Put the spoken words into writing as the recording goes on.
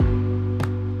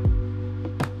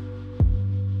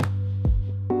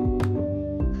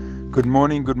Good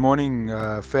morning,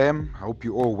 fam. I hope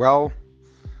you're all well.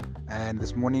 And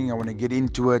this morning, I want to get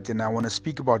into it and I want to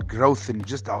speak about growth and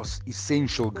just how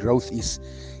essential growth is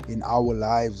in our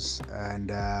lives. And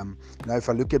if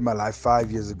I look at my life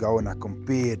 5 years ago and I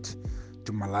compare it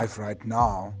to my life right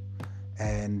now,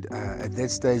 and at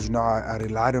that stage, I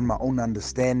relied on my own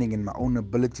understanding and my own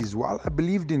abilities. While I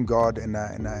believed in God and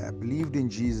I believed in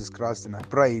Jesus Christ and I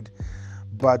prayed,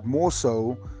 but more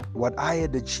so, what I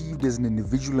had achieved as an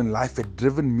individual in life had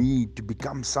driven me to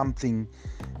become something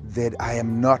that I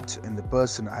am not, and the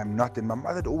person I am not. And my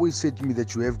mother had always said to me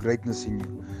that you have greatness in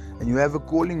you and you have a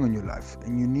calling on your life,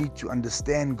 and you need to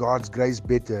understand God's grace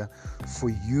better for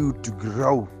you to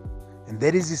grow. And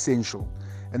that is essential.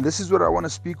 And this is what I want to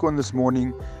speak on this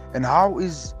morning. And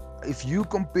if you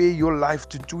compare your life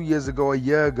to 2 years ago, a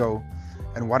year ago,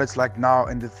 and what it's like now,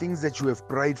 and the things that you have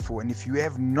prayed for, and if you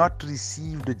have not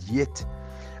received it yet,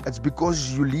 it's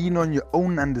because you lean on your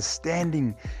own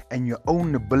understanding and your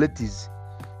own abilities.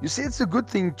 You see, it's a good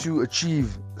thing to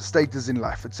achieve status in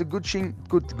life. It's a good thing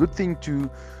to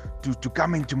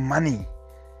come into money,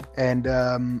 and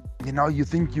you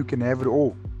think you can have it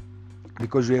all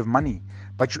because you have money,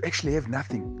 but you actually have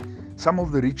nothing. Some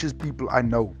of the richest people I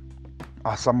know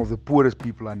are some of the poorest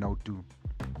people I know too.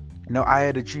 I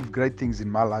had achieved great things in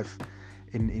my life,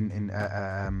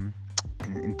 in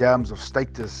terms of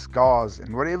status, cars,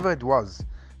 and whatever it was.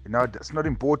 It's not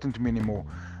important to me anymore.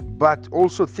 But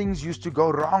also things used to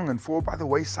go wrong and fall by the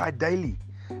wayside daily,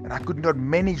 and I could not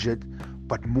manage it.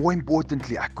 But more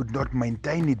importantly, I could not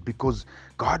maintain it because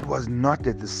God was not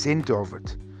at the center of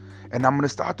it. And I'm going to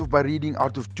start off by reading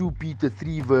out of 2 Peter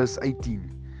 3 verse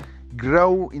 18.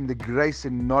 Grow in the grace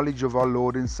and knowledge of our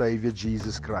Lord and Savior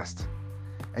Jesus Christ.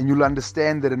 And you'll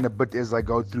understand that in a bit as I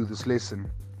go through this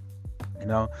lesson.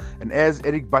 And as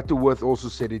Eric Butterworth also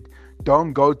said it,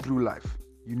 don't go through life.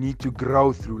 You need to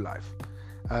grow through life.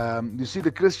 You see,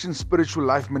 the Christian spiritual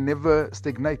life may never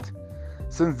stagnate,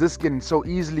 since this can so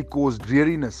easily cause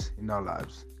dreariness in our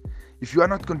lives. If you are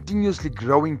not continuously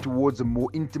growing towards a more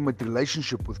intimate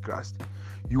relationship with Christ,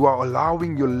 you are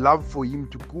allowing your love for Him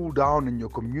to cool down and your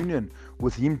communion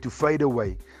with Him to fade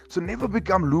away. So never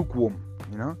become lukewarm.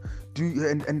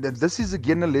 And this is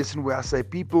again a lesson where I say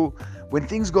people, when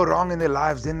things go wrong in their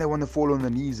lives, then they want to fall on their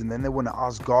knees and then they want to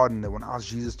ask God and they want to ask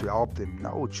Jesus to help them.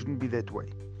 No, it shouldn't be that way.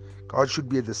 God should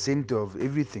be at the center of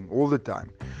everything all the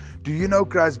time. Do you know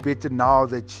Christ better now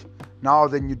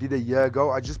than you did a year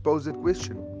ago? I just posed that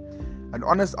question. An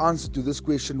honest answer to this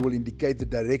question will indicate the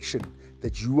direction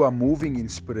that you are moving in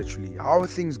spiritually. How are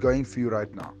things going for you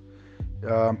right now?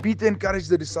 Peter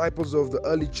encouraged the disciples of the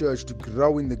early church to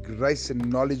grow in the grace and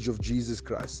knowledge of Jesus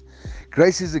Christ.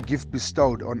 Grace is a gift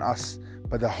bestowed on us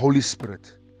by the Holy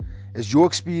Spirit. As your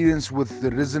experience with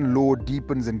the risen Lord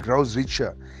deepens and grows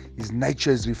richer, His nature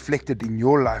is reflected in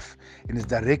your life and is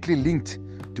directly linked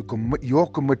to your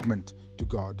commitment to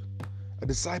God. A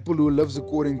disciple who lives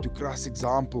according to Christ's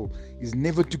example is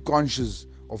never too conscious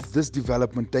of this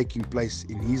development taking place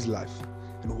in his life.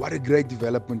 And what a great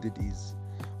development it is.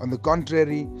 On the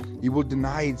contrary, he will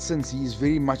deny it since he is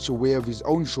very much aware of his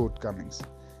own shortcomings.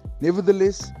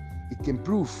 Nevertheless, it can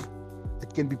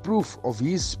be proof of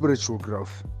his spiritual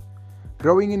growth.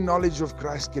 Growing in knowledge of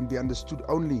Christ can be understood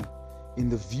only in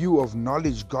the view of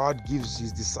knowledge God gives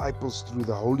His disciples through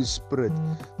the Holy Spirit,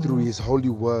 through His holy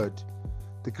word.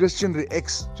 The Christian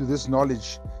reacts to this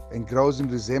knowledge and grows in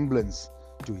resemblance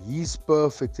to His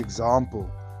perfect example,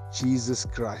 Jesus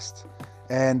Christ.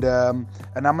 And I'm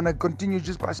going to continue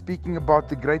just by speaking about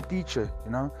the great teacher.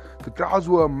 The crowds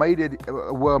were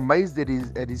amazed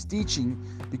at his teaching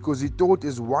because he taught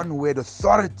as one who had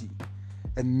authority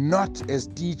and not as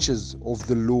teachers of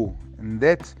the law. And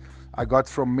that I got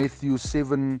from Matthew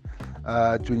 7,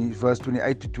 verse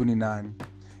 28 to 29.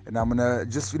 And I'm going to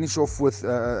just finish off with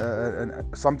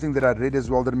something that I read as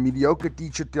well. The mediocre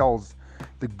teacher tells,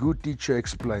 the good teacher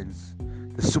explains.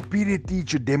 The superior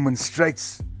teacher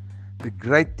demonstrates. The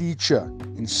great teacher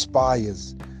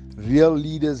inspires. Real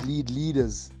leaders lead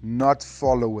leaders, not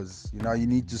followers. You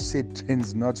need to set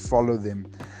trends, not follow them.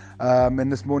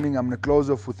 And this morning I'm going to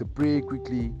close off with a prayer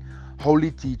quickly.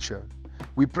 Holy teacher,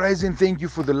 we praise and thank you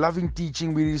for the loving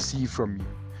teaching we receive from you.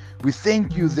 We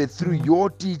thank you that through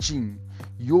your teaching,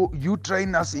 you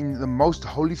train us in the most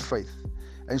holy faith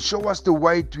and show us the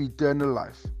way to eternal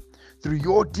life. Through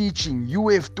your teaching, you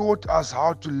have taught us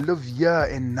how to live here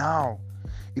and now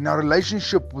in our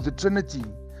relationship with the Trinity,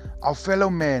 our fellow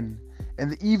man,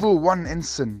 and the evil one and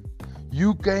sin.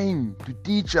 You came to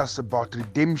teach us about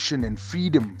redemption and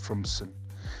freedom from sin.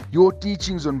 Your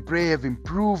teachings on prayer have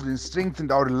improved and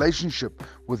strengthened our relationship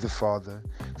with the Father.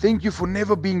 Thank you for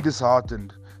never being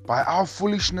disheartened, by our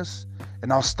foolishness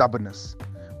and our stubbornness.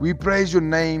 We praise your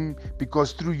name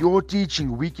because through your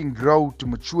teaching we can grow to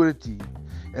maturity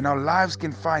and our lives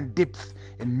can find depth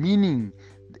and meaning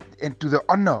and to the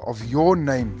honor of your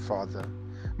name, Father.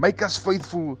 Make us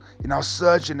faithful in our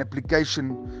search and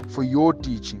application for your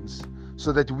teachings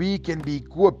so that we can be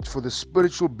equipped for the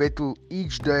spiritual battle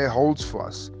each day holds for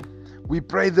us. We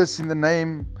pray this in the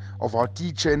name of our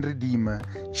teacher and redeemer,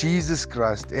 Jesus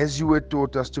Christ, as you were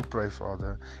taught us to pray,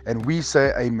 Father. And we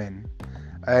say amen.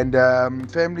 And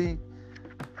family,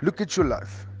 look at your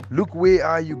life. Look, where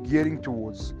are you gearing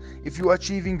towards? If you are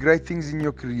achieving great things in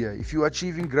your career, if you are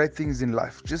achieving great things in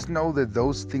life, just know that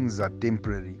those things are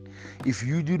temporary. If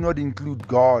you do not include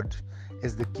God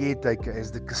as the caretaker,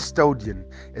 as the custodian,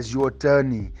 as your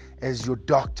attorney, as your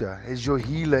doctor, as your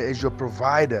healer, as your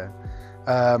provider,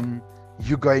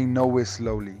 you're going nowhere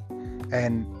slowly.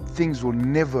 And things will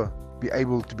never be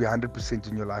able to be 100%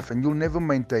 in your life, and you'll never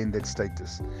maintain that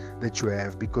status that you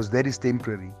have, because that is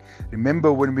temporary.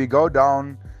 Remember, when we go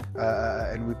down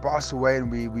and we pass away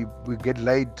and we get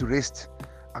laid to rest,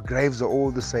 our graves are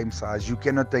all the same size. You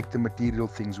cannot take the material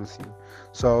things with you.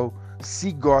 So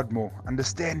seek God more,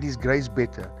 understand His grace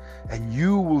better, and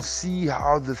you will see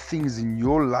how the things in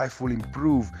your life will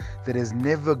improve that has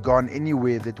never gone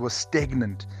anywhere, that was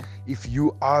stagnant. If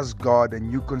you ask God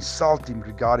and you consult Him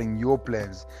regarding your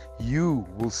plans, you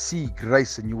will see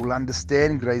grace and you will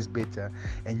understand grace better,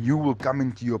 and you will come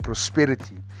into your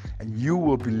prosperity, and you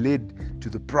will be led to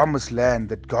the promised land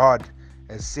that God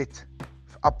has set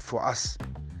up for us.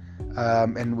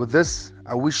 And with this,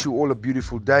 I wish you all a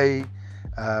beautiful day.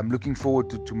 Looking forward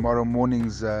to tomorrow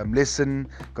morning's lesson.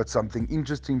 Got something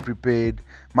interesting prepared.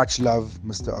 Much love,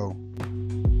 Mr. O.